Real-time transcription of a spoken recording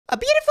A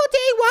beautiful day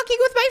walking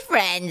with my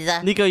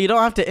friends. Nico, you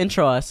don't have to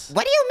intro us.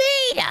 What do you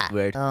mean?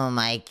 Weird. Oh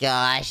my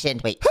gosh,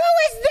 and wait, who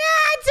is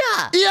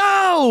that? Yo!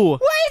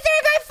 Why is there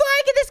a guy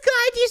flying in the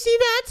sky? Do you see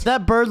that?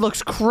 That bird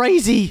looks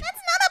crazy. That's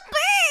not a bird.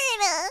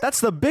 That's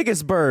the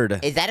biggest bird.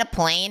 Is that a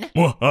plane?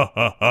 No,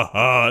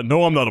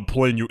 I'm not a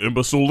plane, you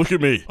imbecile. Look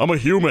at me. I'm a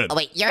human. Oh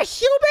wait, you're a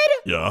human?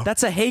 Yeah.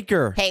 That's a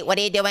haker. Hey, what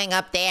are you doing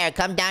up there?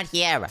 Come down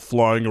here.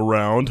 Flying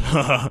around.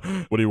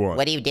 What do you want?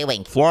 What are you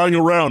doing? Flying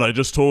around, I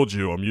just told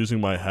you. I'm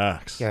using my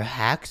hacks. Your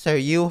hacks? Are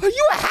you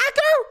a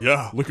hacker?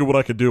 Yeah, look at what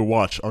I can do.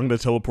 Watch. I'm gonna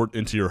teleport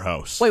into your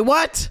house. Wait,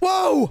 what?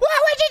 Whoa! Whoa,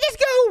 where'd you just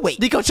go? Wait,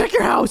 Nico, check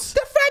your house. the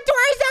front door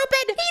is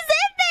open. He's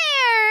in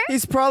there.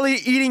 He's probably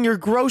eating your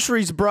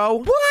groceries, bro.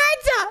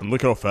 What? And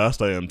look how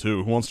fast I am,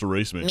 too. Who wants to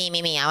race me?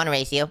 Me. I want to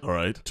race you. All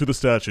right. To the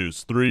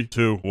statues. 3,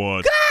 2, 1.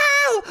 Go!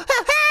 Hey, what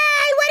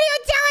are you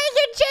doing?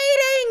 You're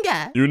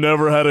cheating! You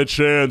never had a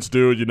chance,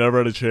 dude. You never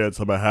had a chance.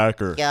 I'm a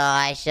hacker.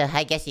 Gosh,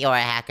 I guess you're a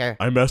hacker.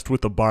 I messed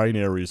with the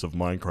binaries of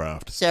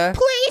Minecraft. Sir,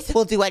 please,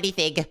 we'll do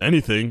anything to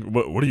Anything?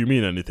 What do you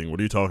mean anything? What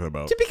are you talking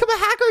about? become a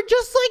hacker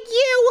just like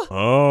you.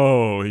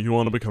 Oh, you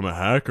want to become a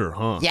hacker,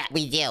 huh? Yeah,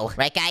 we do.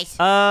 Right, guys?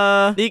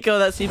 Nico,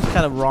 that seems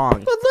kind of wrong.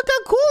 But look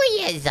how cool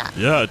he is.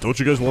 Yeah, don't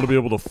you guys want to be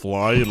able to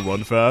fly and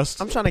run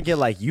fast? I'm trying to get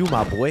like you,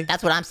 my boy.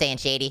 That's what I'm saying,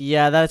 Shady.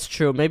 Yeah, that's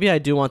true. Maybe I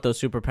do want those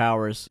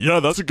superpowers. Yeah,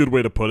 that's a good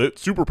way to put it.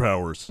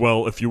 Superpowers.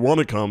 Well, if you want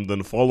to come,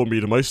 then follow me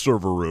to my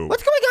server room.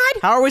 What's going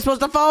on? How are we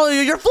supposed to follow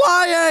you? You're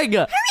flying!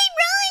 Hurry,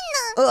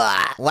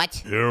 run. What?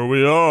 Here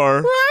we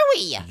are. Where are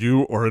we?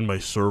 You are in my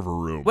server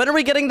room. When are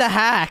we getting the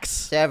hacks?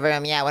 Server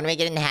room, yeah. When are we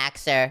getting the hack,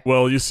 sir?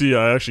 Well, you see,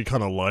 I actually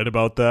kind of lied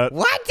about that.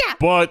 What?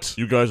 But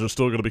you guys are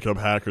still going to become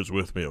hackers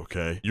with me,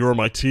 okay? You're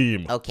my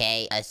team.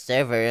 Okay, a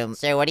server room.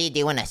 Sir, what do you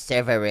do in a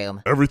server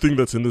room? Everything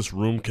that's in this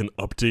room can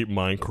update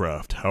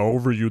Minecraft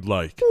however you'd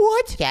like.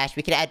 What? Cash,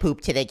 we could add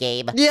poop to the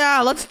game.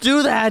 Yeah, let's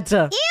do that. Ew,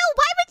 why would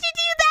you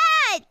do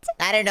that?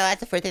 I don't know. That's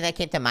the first thing that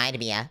came to mind,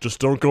 Mia. Just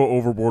don't go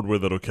overboard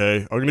with it,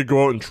 okay? I'm going to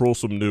go out and troll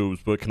some noobs,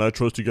 but can I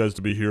trust you guys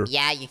to be here?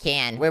 Yeah, you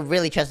can. We're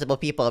really trustable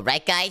people,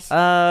 right, guys?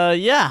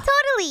 Yeah.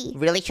 Totally.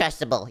 Really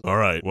trustable. All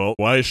right, well,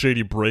 why is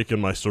Shady breaking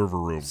my server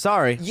room?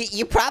 Sorry.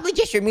 You probably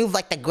just removed,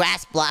 like, the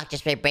grass block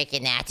just by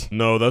breaking that.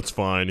 No, that's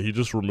fine. He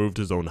just removed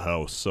his own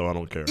house, so I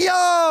don't care.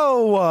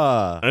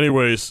 Yo!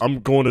 Anyways, I'm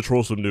going to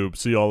troll some noobs.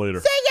 See y'all later.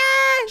 See ya!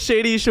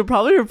 Shady, you should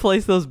probably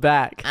replace those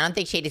back. I don't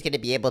think Shady's gonna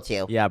be able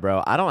to. Yeah,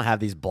 bro. I don't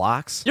have these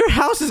blocks. Your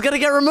house is gonna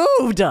get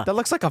removed. That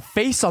looks like a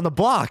face on the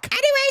block.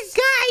 Anyways,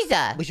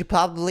 guys, we should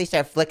probably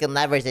start flicking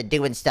levers and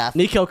doing stuff.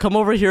 Nico, come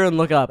over here and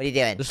look up. What are you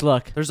doing? Just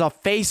look. There's a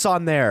face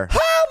on there.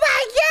 Oh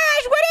my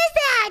gosh, what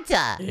is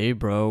that? Hey,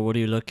 bro, what are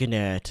you looking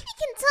at? You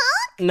can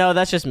talk? No,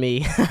 that's just me.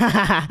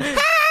 Hey!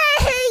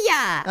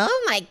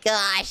 Oh my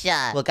gosh.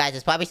 Well, guys,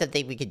 there's probably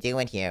something we could do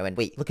in here. And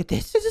wait, look at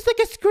this. Is this like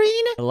a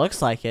screen? It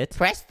looks like it.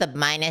 Press the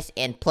minus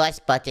and plus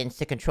buttons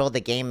to control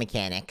the game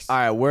mechanics. All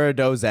right, where are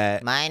those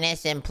at?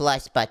 Minus and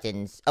plus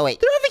buttons. Oh, wait.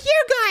 They're over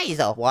here, guys.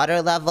 Oh,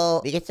 water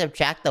level. We can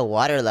subtract the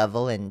water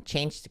level and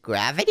change the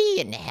gravity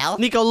and health.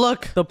 Nico,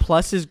 look. The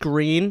plus is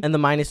green and the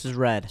minus is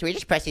red. So we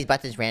just press these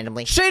buttons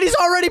randomly. Shady's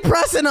already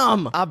pressing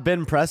them. I've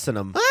been pressing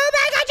them. Oh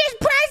my god, just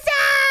press them!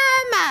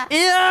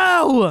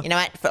 Ew. You know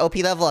what? For OP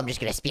level, I'm just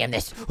gonna spam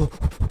this. Oh,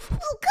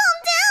 calm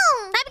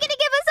down. I'm gonna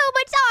give us so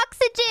much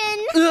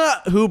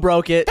oxygen. Who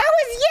broke it? That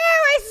was you!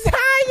 I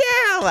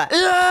saw you!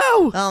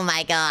 Ew. Oh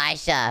my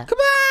gosh. Come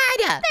on!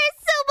 There's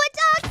so much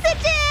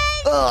oxygen.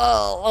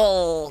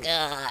 Oh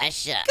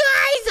gosh.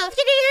 Guys,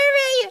 can you hear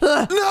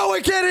me? No,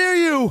 I can't hear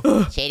you.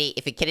 Shady,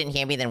 if you couldn't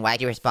hear me, then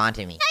why'd you respond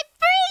to me? I'm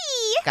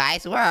free.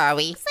 Guys, where are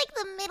we? It's like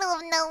the middle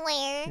of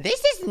nowhere.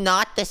 This is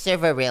not the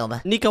server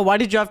room. Nico, why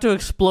did you have to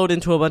explode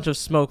into a bunch of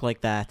smoke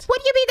like that?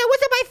 What do you mean? That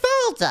wasn't my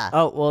fault!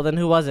 Oh, well, then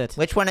who was it?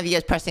 Which one of you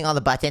is pressing all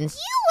the buttons?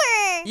 You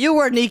were. You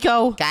were,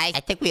 Nico. Guys, I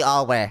think we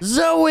all were.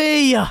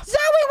 Zoe. Zoe,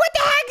 what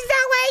the heck,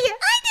 Zoe?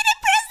 I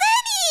didn't press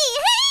any.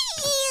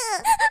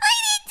 Hey, I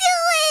didn't do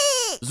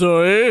it.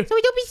 Zoe.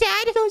 Zoe, don't be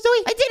sad.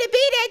 Zoe, I didn't beat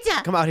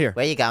it. Come out here.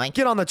 Where are you going?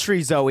 Get on the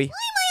tree, Zoe. Why am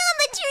I on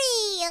the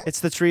tree? It's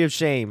the tree of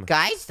shame.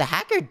 Guys, the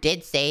hacker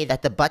did say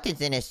that the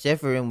buttons in his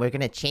server room were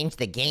gonna change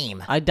the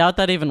game. I doubt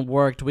that even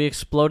worked. We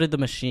exploded the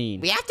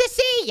machine. We have to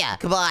see.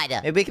 Come on.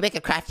 Maybe we can make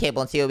a craft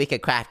table and see what we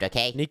could craft,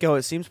 okay? Nico,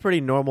 it seems pretty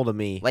normal to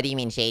me. What do you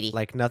mean, Shady?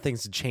 Like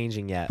nothing's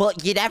changing yet. Well,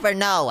 you never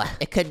know.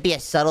 It could be a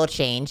subtle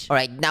change. All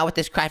right, now with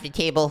this crafting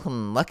table,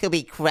 what could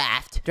we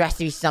craft? There has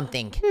to be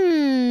something.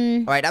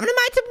 All right, I'm gonna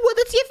mine some wood.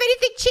 Let's see if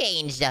anything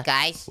changed.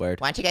 Guys,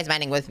 Word. why aren't you guys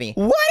mining with me?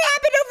 What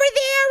happened over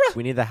there?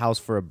 We need the house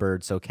for a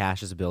bird, so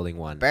Cash is building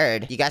one.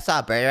 Bird. You guys saw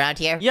a bird around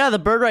here? Yeah, the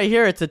bird right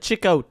here. It's a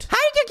chicote. How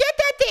did you get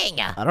that thing?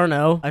 I don't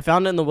know. I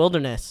found it in the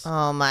wilderness.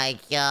 Oh my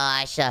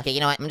gosh. Okay, you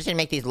know what? I'm just gonna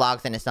make these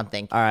logs into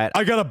something. All right,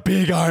 I got a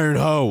big iron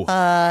hoe.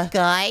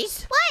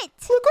 Guys? What?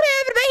 Look what I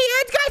have in my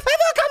hands, guys! I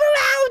will come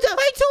around!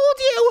 I told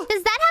you!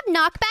 Does that have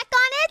knockback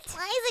on it?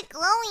 Why is it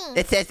glowing?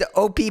 It says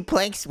OP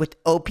planks with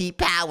OP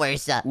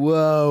powers.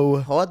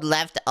 Whoa. Hold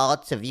left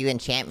alt to view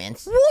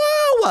enchantments.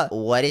 Whoa!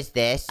 What is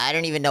this? I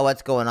don't even know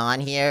what's going on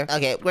here.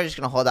 Okay, we're just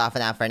gonna hold off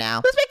on that for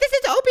now. Let's make this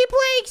into OP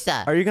planks.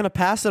 Are you gonna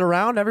pass it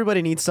around?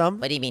 Everybody needs some.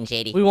 What do you mean,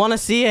 Shady? We want to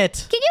see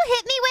it. Can you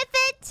hit me with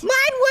it?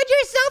 Mine wood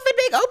yourself and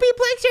make OP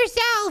planks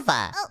yourself.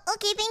 Oh,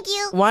 okay, thank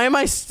you. Why am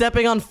I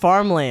stepping on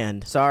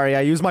farmland? Sorry,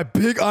 I used my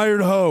big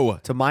iron hoe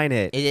to mine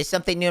it. Is there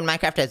something new in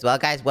Minecraft as well,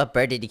 guys? What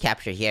bird did you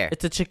capture here?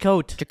 It's a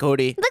chicote.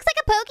 Chakoti. Looks like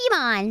a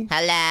Pokemon.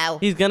 Hello.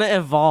 He's gonna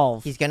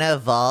evolve. He's gonna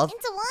evolve.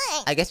 Into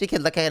what? I guess we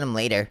could look at him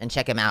later and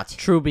check him out.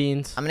 True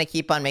beans. I'm gonna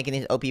keep on making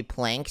these OP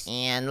planks,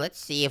 and let's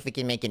see if we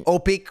can make an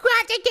OP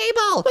crafting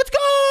table. Let's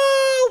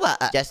go!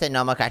 Just a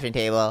normal crafting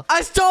table.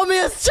 I stole me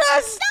his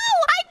chest. No,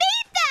 I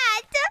made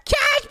that.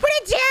 Cash, put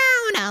it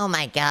down! Oh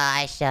my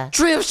gosh.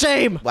 Tree of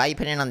shame. Why are you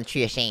putting it on the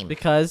tree of shame?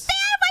 Because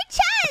My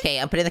chest. Okay,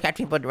 I'm putting the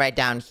crafting table right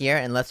down here,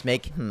 and let's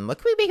make, what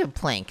can we make of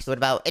planks? What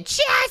about a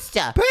chest?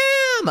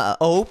 Bam!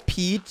 OP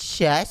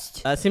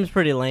chest? that seems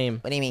pretty lame.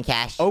 What do you mean,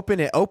 Cash? Open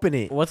it, open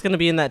it. What's gonna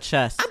be in that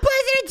chest? I'm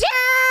placing it down!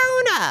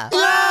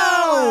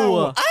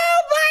 No! Oh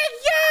my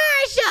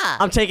gosh!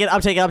 I'm taking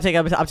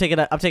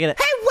it.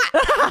 Hey,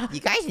 what? You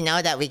guys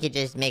know that we could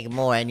just make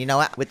more, and you know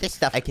what? With this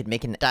stuff, I could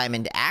make a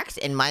diamond axe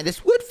and mine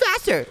this wood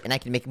faster, and I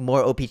can make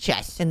more OP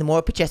chests. And the more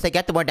OP chests I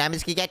get, the more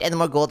diamonds I could get, and the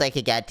more gold I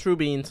could get. True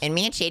beans. And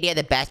me and Shady are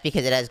the best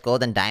because it has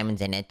gold and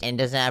diamonds in it, and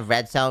doesn't have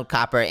redstone,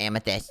 copper,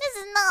 amethyst. This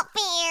is not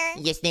fair.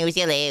 You snooze,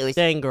 you lose.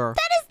 Danger.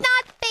 That is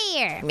not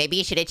fair. Maybe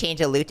you should have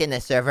changed the loot in the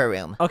server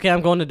room. Okay,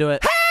 I'm going to do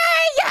it. Hey!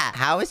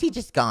 How is he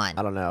just gone?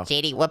 I don't know.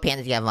 Shady, what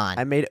pants do you have on?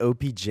 I made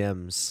OP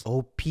gems.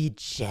 OP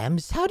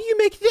gems? How do you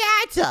make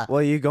that?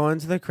 Well, you go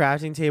into the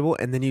crafting table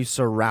and then you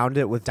surround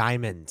it with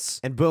diamonds.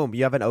 And boom,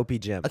 you have an OP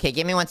gem. Okay,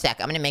 give me 1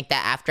 sec. I'm gonna make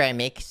that after I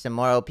make some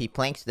more OP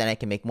planks, so then I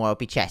can make more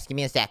OP chests. Give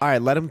me a sec. All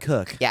right, let him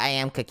cook. Yeah, I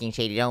am cooking,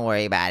 Shady. Don't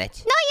worry about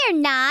it. No, you're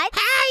not.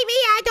 Hey,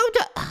 Mia, don't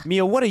do...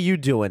 Mia, what are you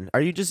doing?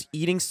 Are you just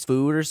eating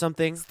food or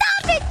something?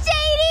 Stop it,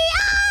 Shady.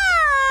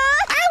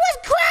 Ah! I was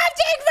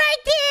crafting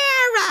right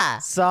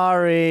there!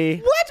 Sorry.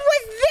 What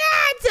was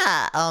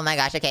that? Oh my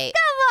gosh, okay.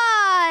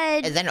 Come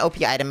on. Is that an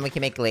OP item we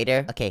can make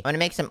later? Okay, I'm gonna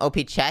make some OP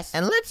chests,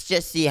 and let's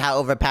just see how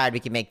overpowered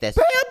we can make this.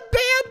 Bam,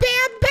 bam,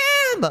 bam,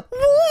 bam!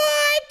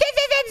 What? This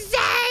is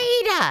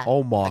insane!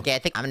 Oh my. Okay, I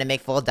think I'm gonna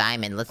make full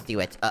diamond. Let's do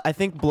it. I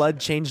think blood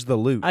changed the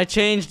loot. I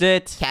changed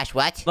it. Cash,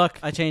 what? Look,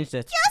 I changed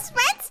it. Just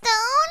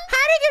redstone. How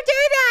did you do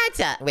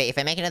that? Wait, if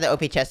I make another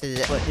OP chest, is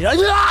it...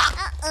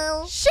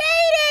 Uh-oh. Shady!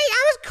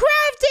 I was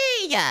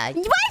crafting! Why do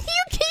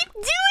you keep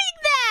doing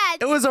that?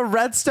 It was a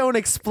redstone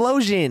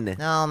explosion.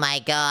 Oh my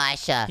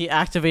gosh. He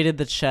activated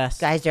the chest.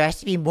 Guys, there has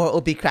to be more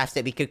OP crafts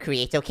that we could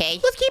create, okay?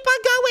 Let's keep on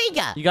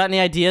going! You got any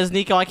ideas,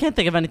 Nico? I can't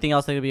think of anything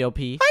else that could be OP. I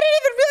didn't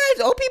even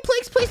realize OP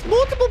planks place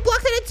multiple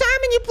blocks at a time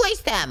when you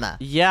place them!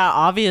 Yeah,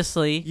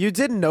 obviously. You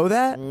didn't know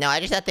that? No, I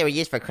just thought they were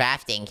used for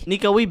crafting.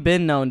 Nico, we've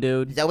been known,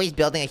 dude. He's always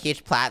building a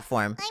huge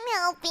platform.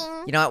 I'm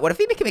helping. You know what? What if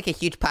we can make a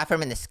huge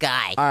platform in the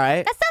sky? All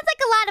right. That sounds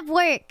like a lot of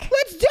work.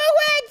 Let's do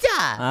it!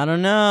 I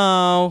don't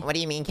know. What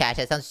do you mean, Cash?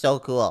 That sounds so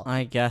cool.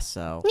 I guess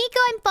so. Nico,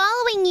 I'm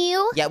following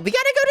you. Yeah, we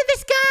gotta go to the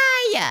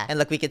sky! And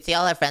look, we can see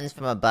all our friends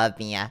from above,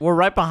 Mia. We're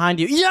right behind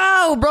you.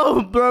 Yo,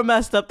 bro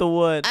messed up the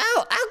wood.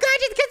 Oh god,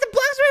 it's because the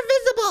blocks were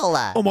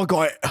invisible! Oh my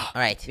god.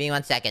 Alright, give me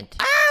 1 second.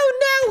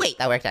 Oh no! Wait,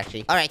 that worked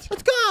actually. Alright,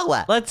 let's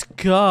go! Let's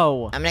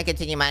go. I'm gonna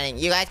continue mining.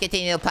 You guys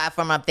continue the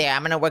platform up there.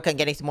 I'm gonna work on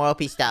getting some more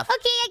OP stuff.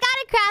 Okay, I got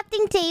a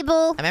crafting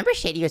table. I remember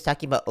Shady was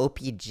talking about OP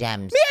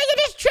gems. Mia, you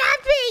just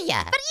trapped me! But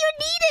you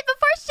need it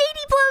before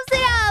Shady blows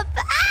it up.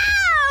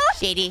 Ow!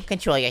 Shady,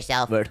 control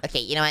yourself. Word. Okay,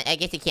 you know what? I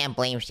guess you can't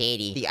blame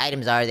Shady. The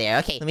items are there.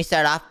 Okay, let me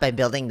start off by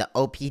building the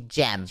OP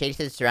gem. Shady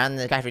says surround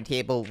the crafting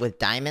table with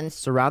diamonds.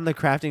 Surround the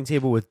crafting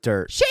table with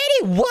dirt.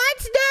 Shady,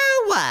 what?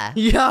 No!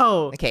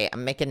 Yo. Okay,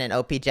 I'm making an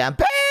OP gem.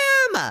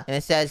 Bam! And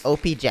it says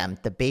OP gem,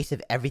 the base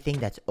of everything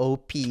that's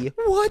OP.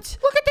 What?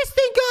 Look at this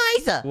thing,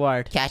 guys!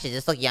 Word. Cash, does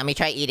this look yummy?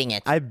 Try eating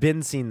it. I've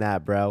been seeing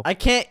that, bro. I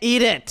can't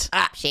eat it.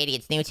 Shady,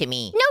 it's new to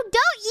me. No,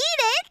 don't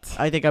eat it.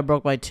 I think I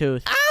broke my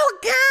tooth. Oh,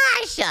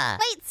 gosh!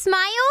 Wait,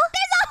 smile?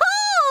 There's a hole.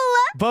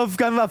 Both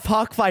gonna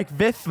fuck like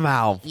this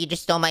mouth. You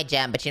just stole my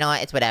gem, but you know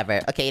what? It's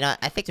whatever. Okay, you know what?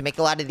 I think to make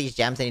a lot of these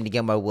gems, I need to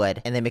get more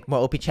wood. And then make more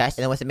OP chests.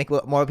 And then once I make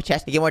more OP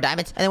chests, I get more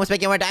diamonds. And then once I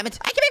get more diamonds,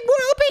 I can make more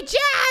OP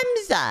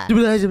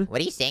gems! What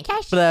are you saying,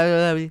 Cash?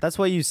 That's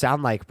what you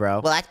sound like,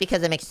 bro. Well, that's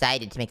because I'm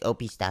excited to make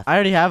OP stuff. I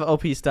already have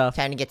OP stuff.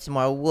 Time to get some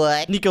more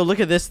wood. Nico,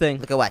 look at this thing.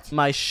 Look at what?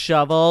 My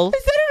shovel.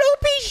 Is that an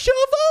OP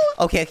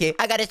shovel? Okay.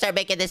 I gotta start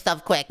making this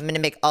stuff quick. I'm gonna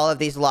make all of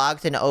these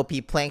logs and OP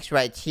planks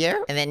right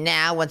here. And then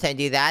now, once I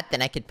do that,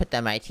 then I can put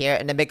them right here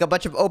and then make a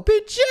bunch of OP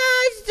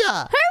chests.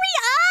 Hurry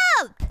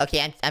up.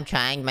 Okay, I'm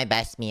trying my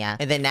best, Mia.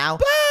 And then now,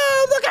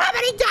 boom! Look at how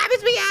many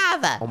diamonds we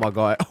have! Oh my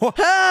god.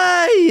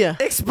 Hey!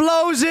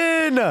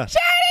 Explosion! Shady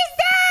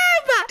Sam!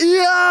 Yo!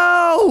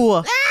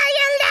 You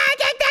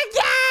like the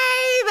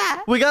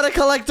game! We gotta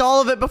collect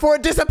all of it before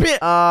it disappears.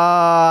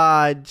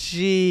 Ah,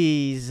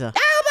 jeez. Oh, my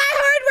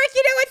hard work!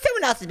 You know what?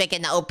 Someone else is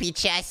making the OP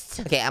chests.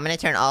 Okay, I'm gonna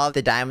turn all of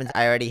the diamonds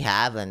I already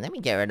have, and let me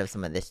get rid of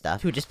some of this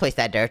stuff. Who just placed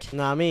that dirt?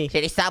 Not me.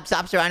 Shady, stop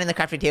surrounding the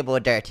crafting table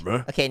with dirt.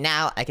 Huh? Okay,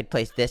 now I could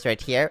place this right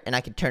here, and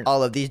I could turn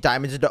all of these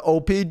diamonds into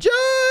OP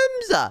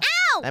gems. Ow!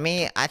 I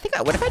mean, I think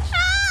what if I...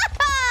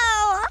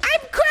 Oh!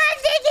 I'm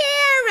crafting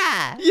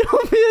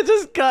it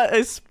just got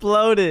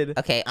exploded.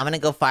 Okay, I'm gonna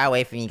go far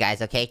away from you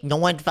guys, okay? No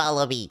one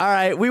follow me. All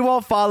right, we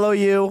won't follow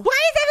you. Why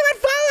is everyone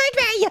following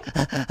me?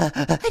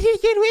 I need to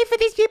get away from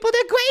these people.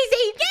 They're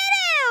crazy. Get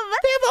him!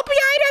 They have OP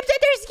items and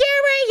they're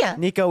scary.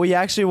 Nico, we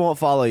actually won't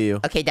follow you.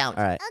 Okay, don't.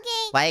 All right.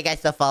 Okay. Why are you guys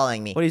still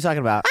following me? What are you talking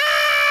about?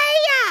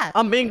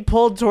 I'm being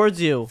pulled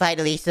towards you.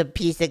 Finally, some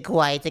peace and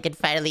quiet. I can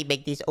finally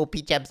make these OP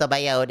gems on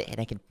my own. And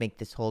I can make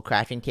this whole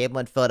crafting table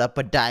and fill it up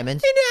with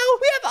diamonds. You know,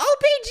 we have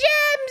OP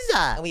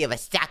gems! And we have a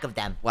stack of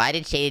them. Why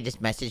did Shady just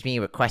message me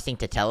requesting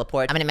to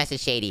teleport? I'm gonna message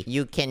Shady.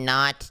 You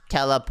cannot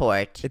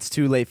teleport. It's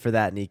too late for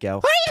that, Nico.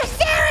 Are you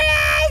serious?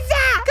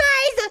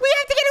 Guys, we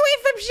have to get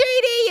away from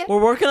Shady!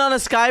 We're working on a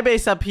sky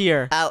base up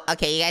here. Oh,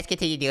 okay, you guys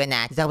continue doing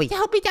that. Zoe,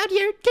 help me down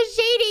here, because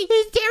Shady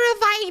is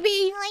terrifying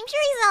me. I'm sure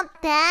he's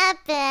not that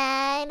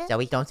bad.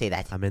 Zoe, don't say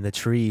that. I'm in the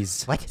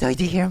trees. What? Zoe,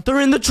 do you hear him? They're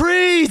in the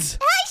trees.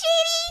 Hi,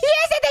 Shady. He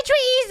is in the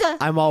trees!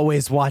 I'm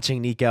always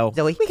watching, Nico.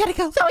 Zoe, we gotta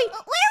go. Zoe! Where are we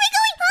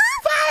going?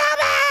 Huh? Follow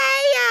me!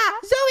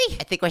 Zoe!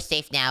 I think we're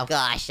safe now.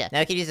 Gosh. Now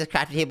we can use this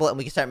crafting table and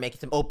we can start making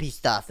some OP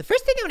stuff. The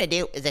first thing I'm gonna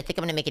do is I think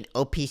I'm gonna make an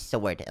OP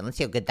sword. And let's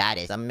see how good that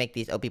is. I'm gonna make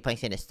these OP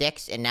planks into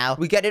sticks. And now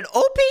we got an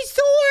OP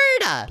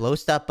sword! Blow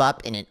stuff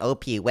up in an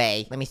OP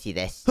way. Let me see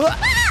this. This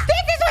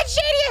is what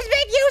Shady has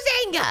been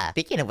using!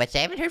 Speaking of which, I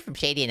haven't heard from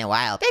Shady in a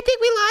while. I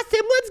think we lost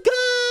him. Let's go!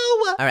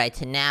 Alright,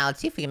 so now let's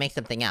see if we can make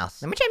something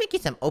else. Let me try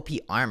making some OP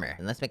armor.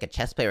 And let's make a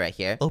chest plate right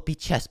here. OP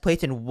chest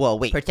plates and whoa,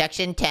 wait.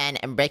 Protection 10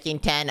 and breaking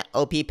 10.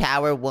 OP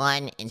power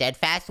 1 and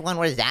steadfast 1.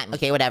 What does that mean?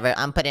 Okay, whatever.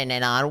 I'm putting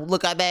it on.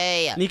 Look at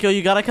me! Nico,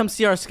 you gotta come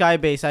see our sky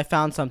base. I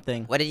found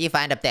something. What did you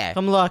find up there?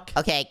 Come look.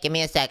 Okay, give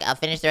me a sec. I'll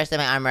finish the rest of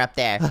my armor up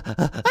there. I'm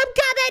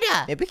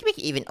coming! Maybe we can make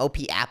even OP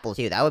apples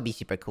too. That would be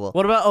super cool.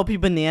 What about OP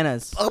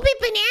bananas? OP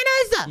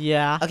bananas?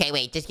 Yeah. Okay,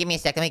 wait. Just give me a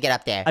sec. Let me get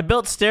up there. I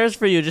built stairs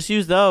for you. Just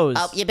use those.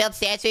 Oh, you built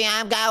stairs for me?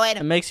 I'm It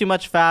going. makes you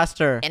much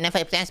faster. And if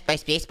I press my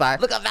spacebar,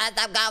 look how fast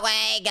I'm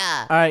going.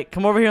 All right,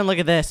 come over here and look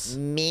at this.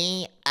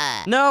 Me,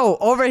 No,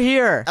 over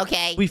here.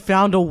 Okay. We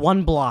found a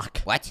 1 block.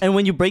 What? And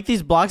when you break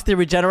these blocks, they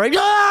regenerate.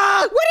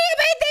 Ah! What do you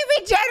mean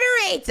they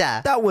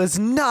regenerate? That was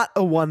not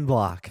a 1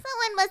 block.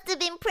 Someone must have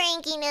been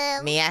pranking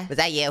him. Mia, was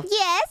that you?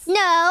 Yes. No.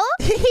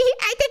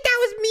 I think that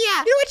was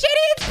Mia. You know what,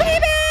 Shady? It's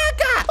payback!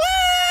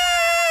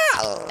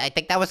 I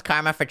think that was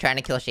karma for trying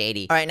to kill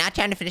Shady. All right, now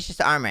time to finish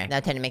this armor. Now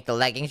time to make the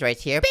leggings right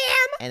here.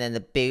 Bam! And then the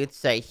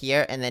boots right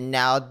here. And then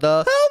now the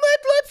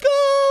helmet. Let's go!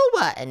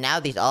 And now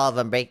these all of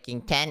them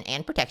breaking 10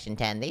 and protection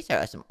 10. These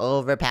are some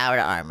overpowered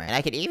armor. And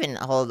I could even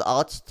hold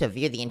alt to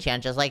view the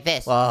enchant just like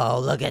this. Whoa,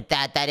 look at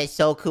that. That is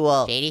so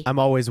cool. Shady? I'm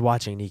always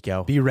watching,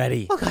 Nico. Be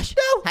ready. Oh gosh,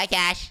 no! Hi,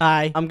 Cash.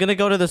 Hi. I'm gonna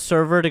go to the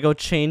server to go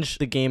change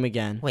the game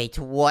again. Wait,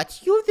 what?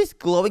 You have this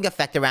glowing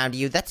effect around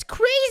you. That's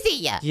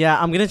crazy!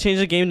 Yeah, I'm gonna change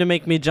the game to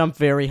make me jump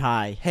very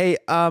high. Hey,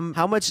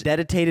 how much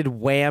dedicated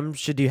wham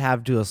should you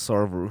have to a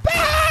server?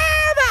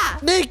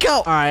 Nico!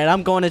 All right,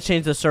 I'm going to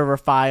change the server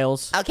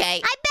files. Okay.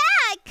 I'm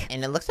back.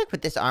 And it looks like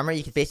with this armor,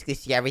 you can basically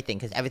see everything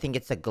because everything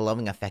gets a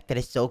glowing effect. That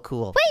is so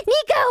cool. Wait,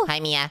 Nico. Hi,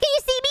 Mia. Can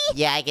you see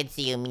me? Yeah, I can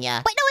see you,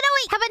 Mia. Wait, no,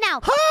 wait. How about now?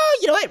 Oh,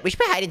 you know what? We should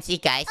play hide and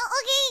seek, guys.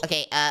 Oh,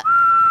 okay. Okay,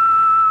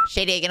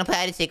 Shady, you gonna play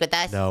hide and seek with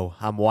us? No,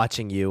 I'm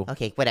watching you.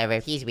 Okay, whatever.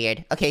 He's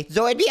weird. Okay,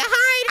 Zoe, Mia,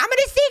 hide! I'm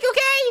gonna seek,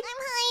 okay?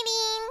 I'm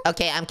hiding.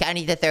 Okay, I'm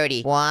counting to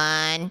 30.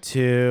 1.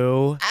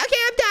 2, Okay,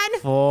 I'm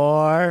done.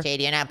 4,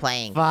 Shady, you're not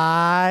playing.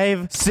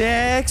 5,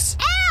 6.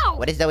 Ow!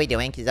 What is Zoe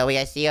doing? Zoe,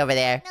 I see you over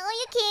there. No,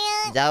 you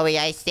can't. Zoe,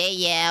 I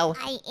see you.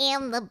 I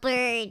am the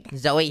bird.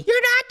 Zoe,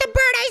 you're not the bird,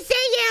 I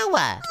see you! Oh,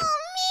 man.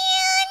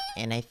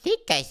 And I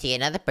think I see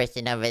another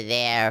person over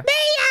there.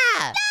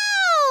 Mia! No.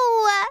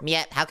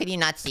 Mia, how can you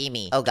not see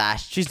me? Oh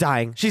gosh. She's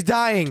dying. She's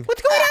dying.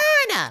 What's going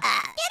on? Get her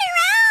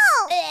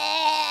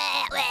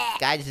out.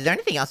 Guys, is there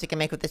anything else we can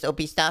make with this OP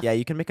stuff? Yeah,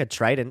 you can make a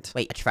trident.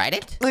 Wait, a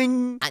trident?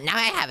 Bling. Now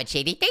I have it,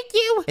 Shady. Thank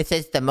you. It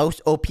says the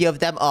most OP of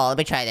them all. Let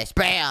me try this.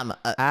 Bam!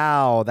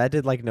 Ow, that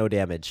did like no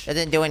damage.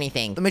 Doesn't do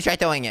anything. Let me try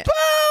throwing it.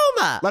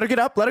 Boom! Let her get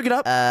up. Let her get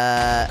up.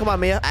 Come on,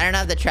 Mia. I don't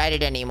have the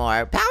trident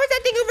anymore. How is that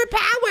thing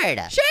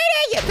overpowered?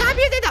 Shady! Stop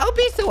using the OP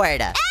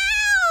sword! Ow.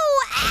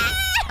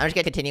 I'm just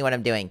gonna continue what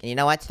I'm doing. And you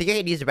know what? I think I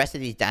can use the rest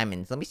of these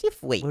diamonds. Let me see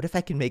if, wait, what if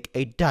I can make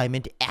a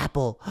diamond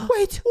apple?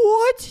 Wait,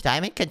 what?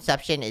 Diamond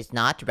consumption is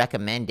not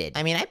recommended.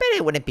 I mean, I bet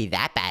it wouldn't be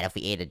that bad if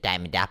we ate a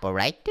diamond apple,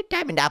 right? The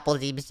diamond apple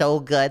seems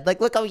so good.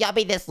 Like, look how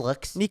yummy this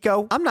looks.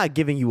 Nico, I'm not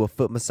giving you a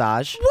foot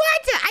massage.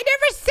 What? I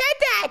never said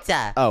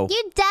that! Oh.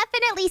 You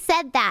definitely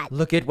said that.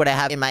 Look at what I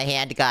have in my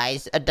hand,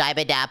 guys. A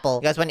diamond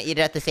apple. You guys want to eat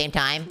it at the same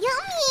time?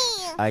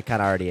 Yummy. I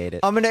kind of already ate it.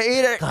 I'm gonna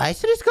eat it.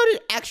 Guys, I just got an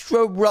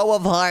extra row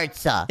of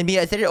hearts. And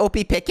Mia, is that an OP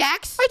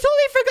pickaxe? I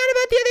totally forgot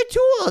about the other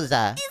tools. Is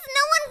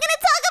no one gonna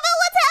talk about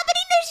what's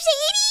happening to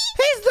Shady?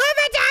 He's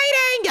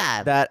levitating!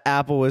 That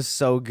apple was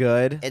so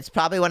good. It's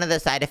probably one of the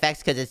side effects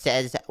because it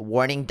says,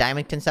 warning,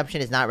 diamond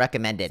consumption is not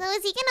recommended. So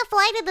is he gonna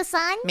fly to the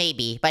sun?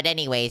 Maybe. But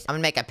anyways, I'm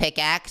gonna make a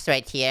pickaxe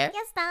right here.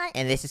 Guess not.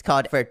 And this is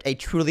called for a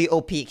truly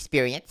OP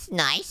experience.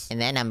 Nice.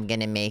 And then I'm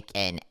gonna make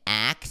an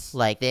axe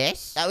like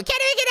this. Oh, we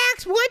can't make an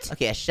axe. What?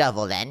 Okay, a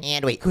shovel then.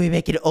 And wait, can we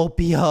make an OP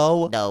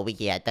hoe? No, we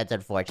can't. That's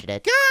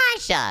unfortunate.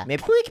 Gosh!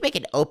 Maybe we can make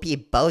an OP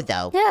bow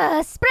though.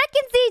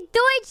 Sprechen Sie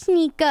Deutsch,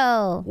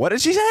 Nico. What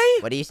did she say?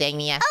 What are you saying,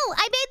 Mia? Oh,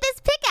 I made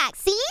this pickaxe,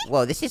 see?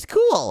 Whoa, this is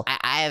cool.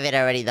 I have it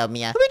already though,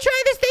 Mia. Let me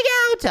try this thing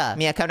out.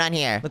 Mia, come down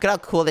here. Look at how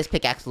cool this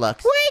pickaxe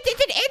looks. Wait,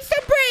 it's an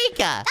instant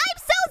break. I'm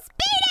so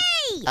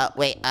speedy! Oh,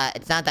 wait,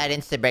 it's not that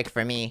instant break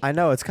for me. I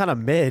know, it's kind of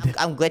mid.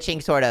 I'm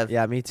glitching sort of.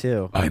 Yeah, me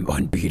too. I'm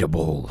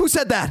unbeatable. Who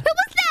said that? What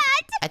was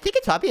that? I think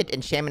it's probably an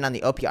enchantment on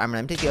the OP armor.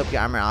 Let me take the OP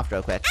armor off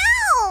real quick.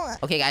 Ow!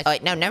 Okay, guys. Oh,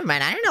 wait, no, never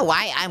mind. I don't know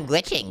why I'm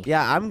glitching.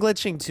 Yeah, I'm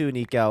glitching too,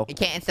 Nico. You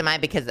can't instant mine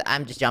because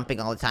I'm just jumping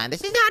all the time.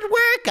 This is not work.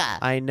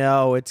 I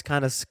know, it's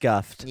kind of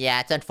scuffed. Yeah,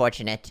 it's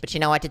unfortunate. But you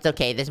know what? It's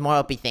okay. There's more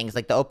OP things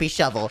like the OP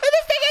shovel. And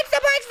this thing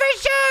instant mines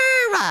for sure.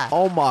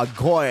 Oh my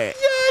god.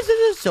 Yes,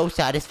 this is so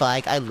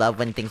satisfying. I love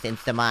when things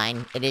instant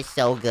mine. It is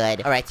so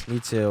good. All right. Me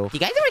too. Do you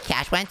guys know where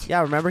Cash went?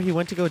 Yeah, remember he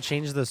went to go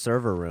change the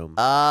server room.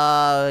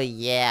 Oh,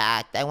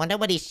 yeah. I wonder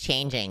what he's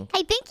changing.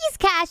 I think he's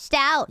cashed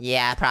out.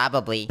 Yeah,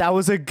 probably. That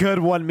was a good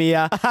one,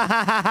 Mia.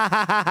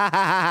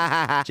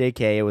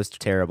 JK, it was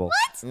terrible.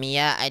 What?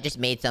 Mia, I just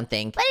made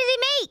something. What did he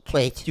make?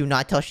 Wait, do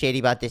not tell Shady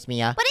about this,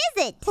 Mia. What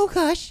is it? Oh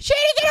gosh. Shady,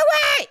 get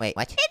away! Wait,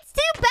 what? It's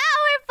too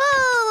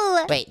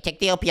powerful! Wait, take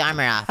the OP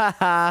armor off.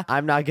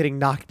 I'm not getting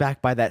knocked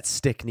back by that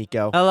stick,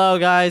 Nico. Hello,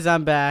 guys.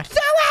 I'm back. Zoe!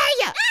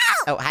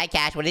 Oh, hi,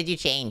 Cash. What did you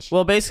change?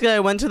 Well, basically, I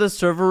went to the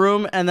server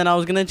room, and then I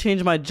was gonna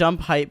change my jump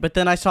height, but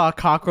then I saw a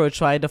cockroach,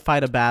 so I had to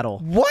fight a battle.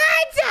 What?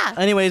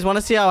 Anyways, want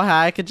to see how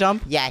high I could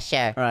jump? Yeah,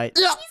 sure. All right.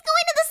 He's going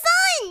to the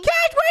sun!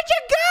 Cash, where'd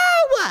you go?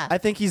 I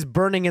think he's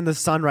burning in the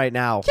sun right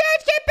now.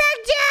 Cash, get back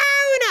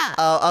down!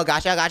 Oh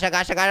gosh, oh gosh, oh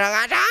gosh, oh gosh,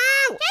 oh gosh,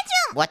 oh! Catch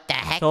him! What the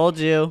heck? Told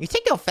you. You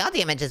take no fell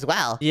damage as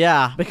well.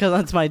 Yeah, because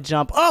that's my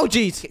jump. Oh,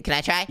 jeez. Can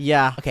I try?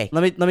 Yeah. Okay.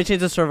 Let me change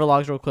the server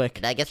logs real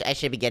quick. I guess I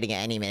should be getting it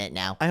any minute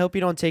now. I hope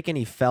you don't take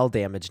any fell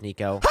damage,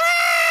 Nico.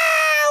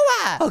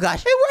 Ow! Oh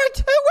gosh, it worked!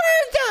 It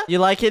worked! You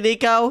like it,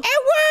 Nico? It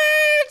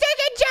worked! I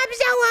can jump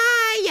so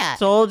high!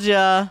 Told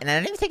ya. And I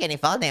didn't even take any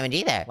fall damage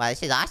either. Wow,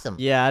 this is awesome.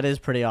 Yeah, it is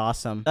pretty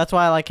awesome. That's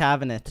why I like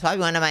having it. It's probably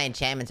one of my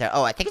enchantments.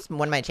 Oh, I think it's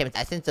one of my enchantments.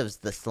 Essence of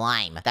the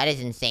slime. That is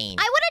insane.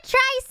 I want to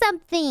try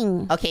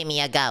something. Okay,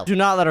 Mia, go. Do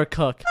not let her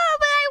cook. Oh,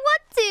 but I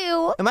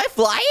want to. Am I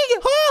flying?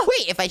 Oh,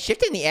 wait, if I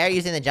shift in the air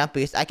using the jump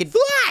boost, I could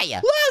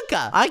fly! Look!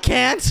 I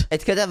can't.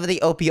 It's because of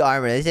the OP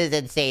armor. This is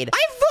insane.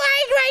 I'm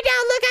flying right now!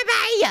 Look at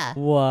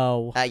me!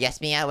 Whoa.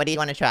 Yes, Mia, what do you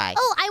want to try?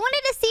 Oh, I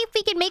wanted to see if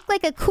we could make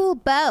like a cool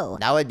bow.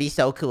 That would be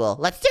so cool.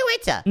 Let's do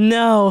it!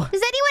 No.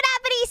 Does anyone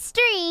have any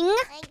string?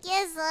 I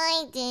guess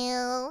I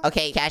do.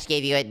 Okay, Cash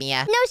gave you it,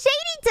 Mia. No,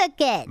 Shady took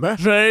it.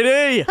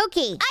 Shady.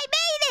 Okay, I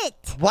made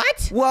it.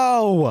 What?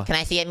 Whoa! Can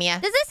I see it, Mia?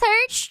 Does this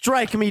hurt?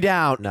 Strike me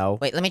down. No.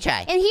 Wait, let me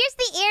try. And here's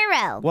the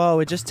arrow. Whoa,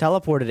 it just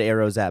teleported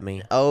arrows at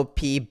me. OP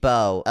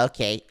bow.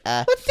 Okay,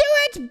 let's do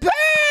it! Boom!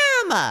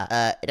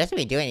 It doesn't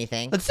really do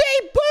anything. Let's say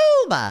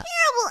boom!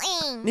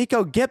 Terrible aim.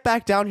 Nico, get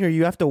back down here.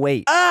 You have to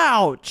wait.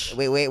 Ouch.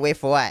 Wait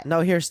for what?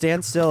 No, here,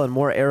 stand still and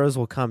more arrows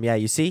will come. Yeah,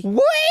 you see? Wait,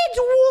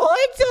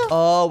 what?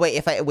 Oh, what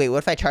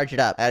if I charge it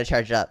up? I gotta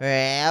charge it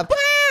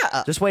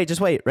up. Just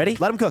wait. Ready?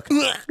 Let him cook.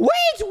 Wait, what?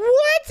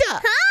 Huh?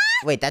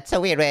 Wait, that's so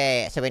weird.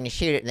 Wait. So when you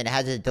shoot it, then it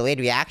has a delayed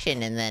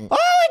reaction, and then... Oh,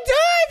 it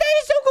does!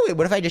 That is so cool. Wait,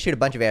 what if I just shoot a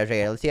bunch of arrows right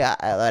here? Let's see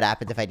what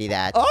happens if I do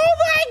that. Oh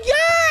my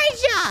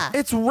gosh!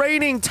 It's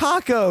raining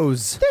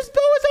tacos. This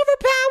bow is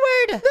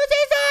overpowered! This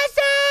is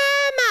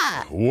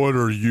awesome! What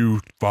are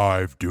you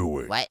 5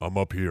 doing? What? I'm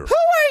up here. Who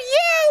are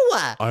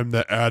you? I'm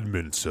the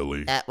admin,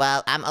 silly.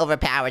 Well, I'm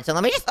overpowered, so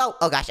let me just...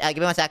 Oh gosh, give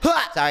me one sec.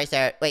 Sorry,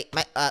 sir. Wait,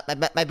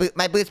 my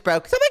boots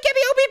broke. Someone give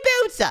me OP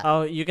boots!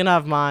 Oh, you can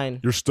have mine.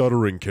 You're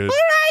stuttering, kid.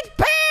 Alright,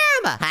 bam!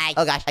 Hi.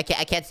 Oh gosh, I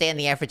can't stay in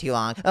the air for too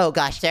long. Oh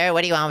gosh, sir,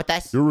 what do you want with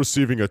us? You're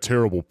receiving a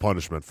terrible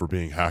punishment for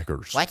being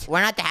hackers. What?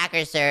 We're not the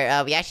hackers,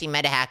 sir. We actually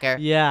met a hacker.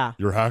 Yeah.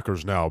 You're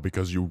hackers now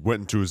because you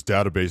went into his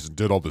database and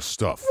did all this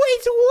stuff.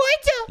 Wait,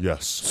 what?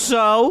 Yes.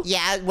 So?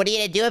 Yeah, what are you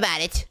gonna do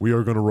about it? We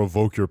are gonna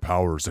revoke your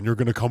powers and you're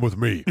gonna come with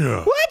me.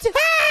 Yeah. What? Hey!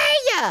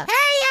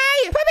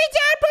 Hey! Put me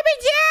down! Put me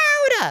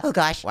down! Oh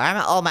gosh, why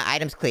are all my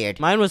items cleared?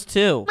 Mine was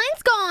 2.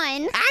 Mine's gone.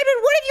 Ivan, what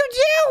did you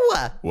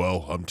do?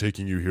 Well, I'm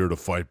taking you here to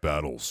fight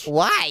battles.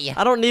 Why?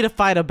 I don't need to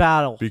fight a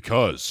battle.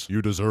 Because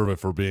you deserve it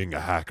for being a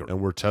hacker. And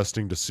we're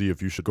testing to see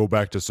if you should go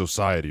back to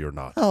society or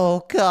not.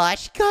 Oh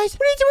gosh, guys,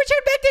 we need to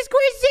return back to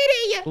Square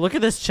City! Look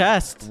at this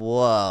chest.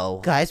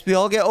 Whoa. Guys, we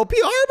all get OP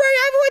armor!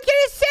 Everyone's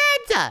getting a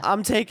set!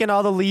 I'm taking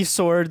all the leaf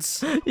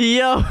swords.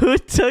 Yo, who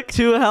took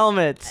 2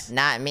 helmets?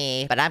 Not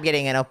me, but I'm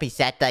getting an OP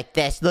set like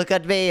this. Look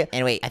at me.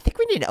 And wait, I think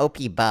we need an OP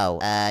bow.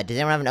 Does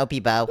anyone have an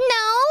OP bow?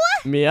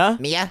 No. Mia?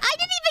 Mia? I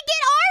didn't even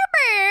get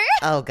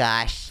armor. Oh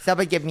gosh.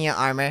 Someone give me an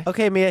armor.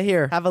 Okay, Mia,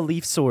 here. Have a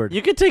leaf sword.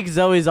 You could take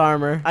Zoe's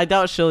armor. I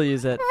doubt she'll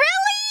use it.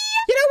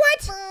 Really? You know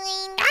what?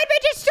 Fine. Ivan,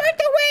 just start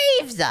the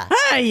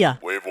Hey!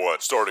 Wave 1,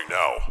 starting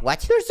now. What?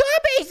 There's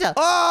zombies!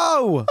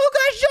 Oh! Oh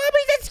gosh,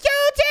 zombies and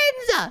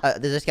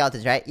skeletons! Those are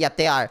skeletons, right? Yep,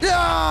 they are.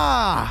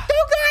 Ah!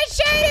 Oh gosh,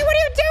 Shady, what are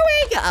you doing?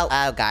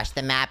 Oh gosh,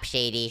 the map,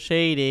 Shady.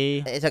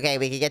 Shady. It's okay,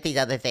 we can get these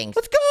other things.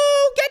 Let's go!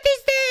 Get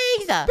these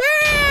things!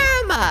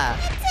 Bam!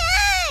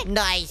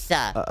 Nice.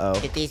 Uh-oh.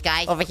 Get these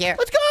guys over here.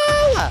 Let's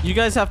go! You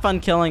guys have fun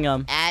killing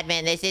them.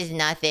 Admin, this is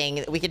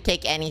nothing. We can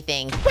take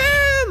anything.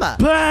 Bam!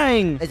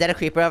 Bang! Is that a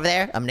creeper over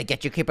there? I'm gonna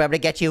get you, creeper. I'm gonna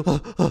get you.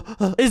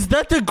 Is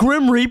that the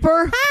Grim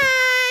Reaper?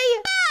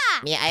 Hi!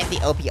 Yeah, I have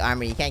the OP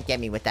armor. You can't get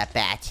me with that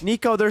bat.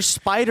 Nico, there's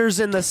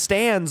spiders in the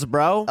stands,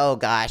 bro. Oh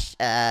gosh.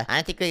 I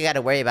don't think we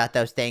gotta worry about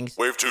those things.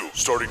 Wave 2,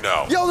 starting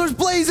now. Yo, there's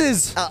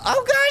blazes!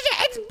 Oh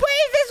gosh, it's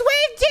Blaze's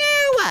wave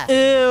 2!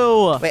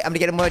 Ew. Wait, I'm gonna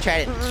get him more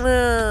trident.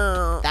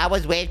 That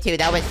was wave 2.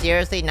 That was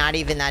seriously not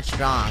even that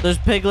strong. There's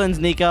piglins,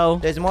 Nico.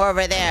 There's more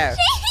over there.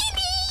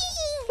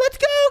 Let's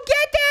go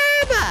get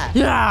them!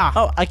 Yeah.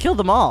 Oh, I killed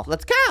them all.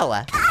 Let's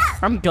go.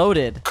 I'm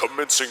goated.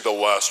 Commencing the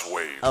last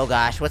wave. Oh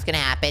gosh, what's gonna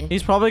happen?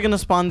 He's probably gonna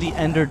spawn the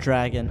Ender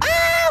Dragon.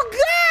 Oh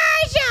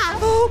gosh!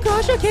 Oh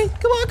gosh, okay.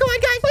 Come on,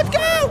 guys. Let's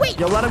go! Wait!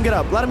 Yo, let him get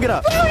up. Let him get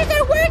up. Oh, is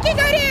it working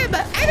on him?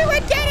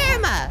 Everyone get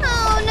him!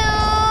 Oh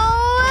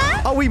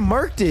no! Oh, we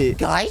murked it.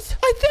 Guys,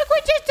 I think we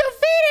just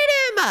defeated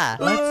him!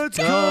 Let's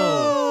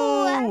go.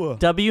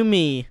 W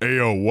me.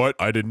 Ayo, what?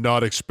 I did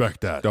not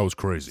expect that. That was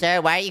crazy. Sir,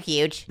 why are you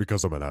huge?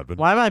 Because I'm an admin.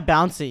 Why am I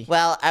bouncy?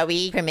 Well, are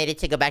we permitted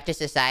to go back to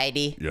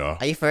society? Yeah.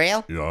 Are you for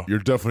real? Yeah. You're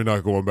definitely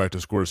not going back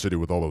to Square City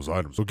with all those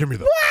items. So give me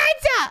that.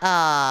 What?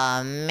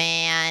 Oh,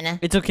 man.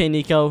 It's okay,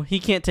 Nico. He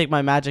can't take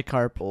my magic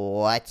carp.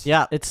 What?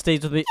 Yeah, it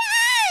stays with me.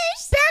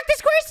 Back to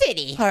Square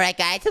City. All right,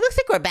 guys. It looks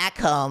like we're back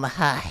home.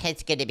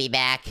 It's good to be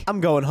back.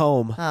 I'm going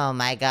home. Oh,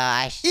 my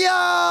gosh. Yo!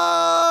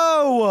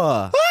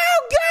 Oh,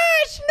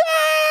 gosh, no!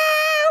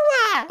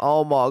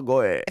 Oh my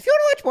god. If you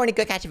want to watch more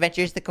Nico Catch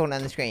Adventures, the code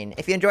on the screen.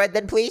 If you enjoyed,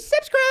 then please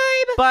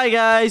subscribe. Bye,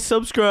 guys.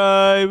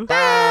 Subscribe.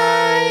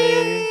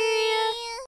 Bye.